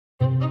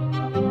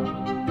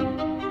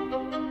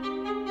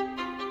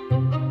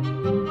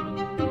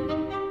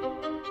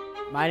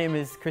My name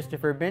is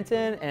Christopher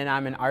Benton, and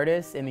I'm an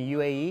artist in the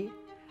UAE.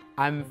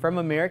 I'm from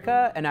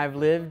America, and I've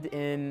lived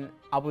in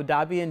Abu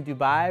Dhabi and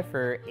Dubai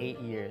for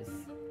 8 years.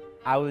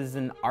 I was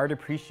an art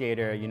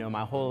appreciator,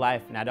 my whole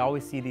life, and I'd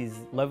always see these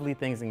lovely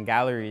things in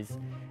galleries.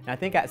 And I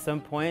think at some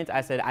point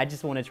I said, I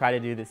just want to try to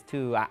do this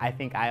too. I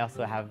think I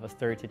also have a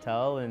story to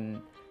tell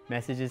and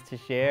messages to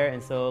share,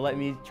 and so let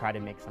me try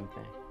to make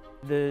something.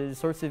 The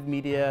sorts of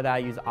media that I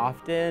use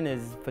often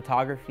is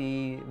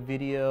photography,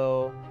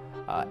 video,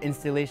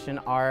 installation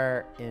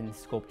art, and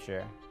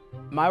sculpture.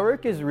 My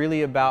work is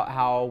really about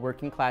how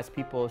working class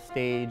people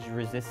stage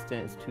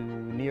resistance to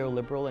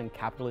neoliberal and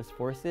capitalist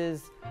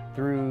forces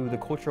through the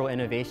cultural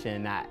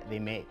innovation that they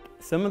make.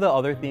 Some of the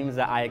other themes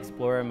that I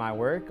explore in my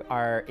work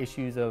are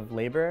issues of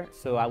labor.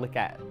 So I look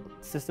at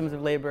systems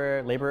of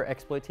labor, labor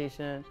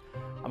exploitation.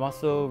 I'm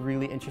also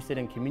really interested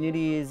in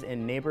communities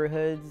and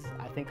neighborhoods.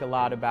 I think a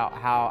lot about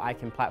how I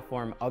can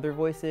platform other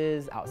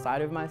voices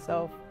outside of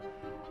myself.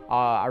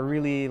 I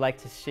really like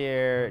to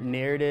share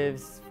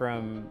narratives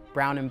from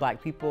brown and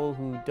black people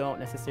who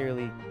don't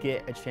necessarily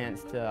get a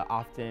chance to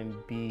often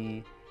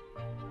be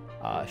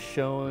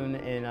shown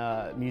in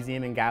a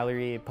museum and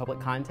gallery public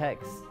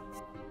context.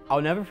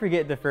 I'll never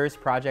forget the first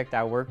project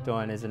I worked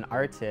on as an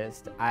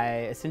artist. I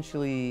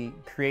essentially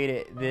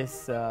created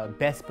this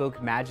bespoke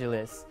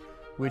modulus,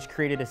 which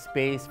created a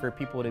space for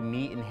people to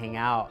meet and hang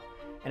out.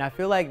 And I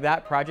feel like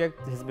that project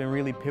has been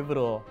really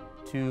pivotal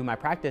to my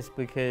practice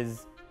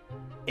because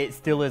it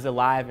still is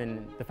alive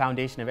and the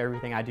foundation of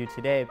everything I do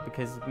today,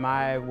 because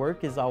my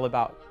work is all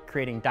about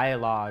creating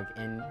dialogue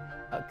and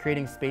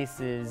creating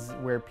spaces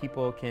where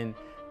people can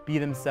be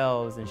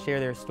themselves and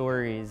share their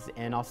stories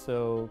and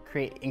also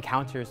create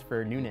encounters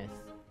for newness.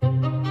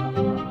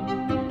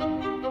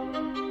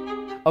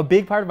 A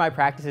big part of my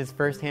practice is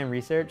firsthand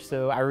research,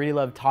 so I really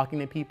love talking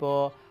to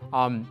people,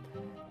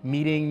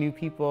 meeting new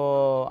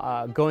people,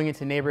 going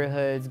into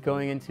neighborhoods,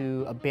 going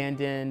into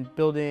abandoned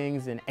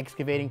buildings and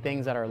excavating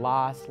things that are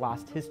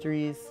lost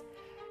histories,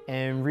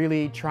 and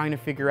really trying to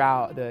figure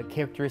out the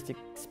characteristic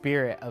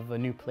spirit of a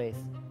new place.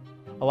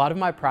 A lot of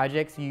my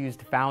projects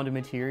used found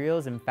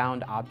materials and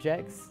found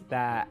objects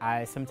that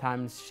I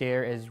sometimes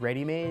share as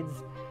ready-mades.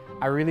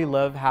 I really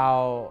love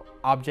how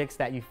objects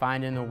that you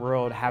find in the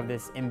world have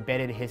this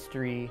embedded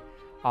history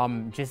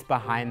just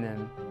behind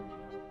them.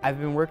 I've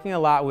been working a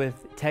lot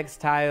with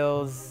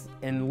textiles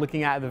and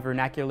looking at the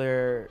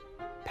vernacular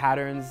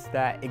patterns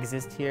that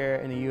exist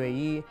here in the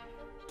UAE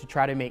to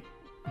try to make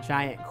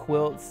giant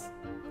quilts.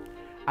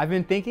 I've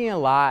been thinking a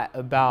lot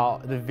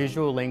about the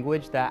visual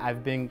language that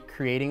I've been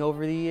creating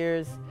over the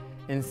years,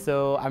 and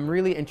so I'm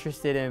really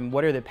interested in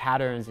what are the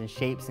patterns and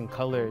shapes and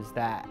colors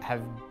that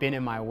have been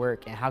in my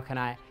work and how can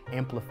I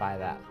amplify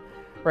that.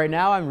 Right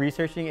now I'm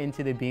researching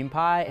into the bean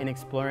pie and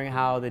exploring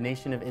how the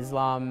Nation of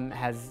Islam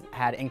has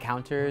had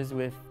encounters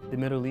with the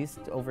Middle East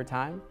over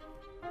time.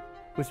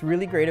 What's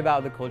really great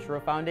about the Cultural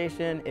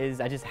Foundation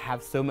is I just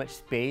have so much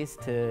space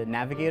to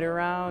navigate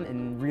around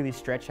and really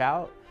stretch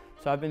out.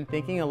 So I've been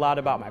thinking a lot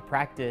about my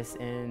practice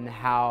and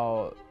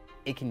how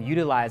it can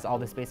utilize all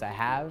the space I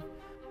have.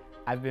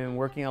 I've been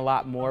working a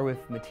lot more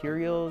with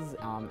materials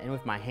and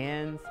with my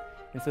hands.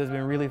 And so it's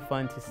been really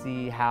fun to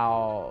see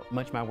how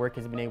much my work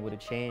has been able to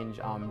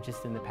change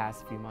just in the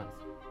past few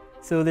months.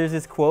 So there's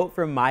this quote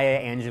from Maya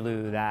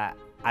Angelou that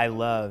I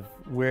love,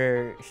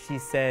 where she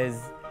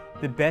says,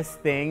 the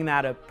best thing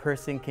that a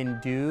person can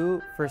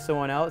do for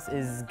someone else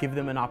is give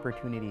them an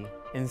opportunity.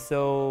 And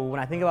so when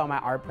I think about my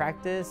art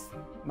practice,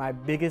 my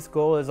biggest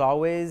goal is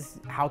always,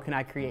 how can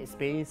I create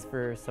space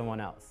for someone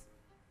else?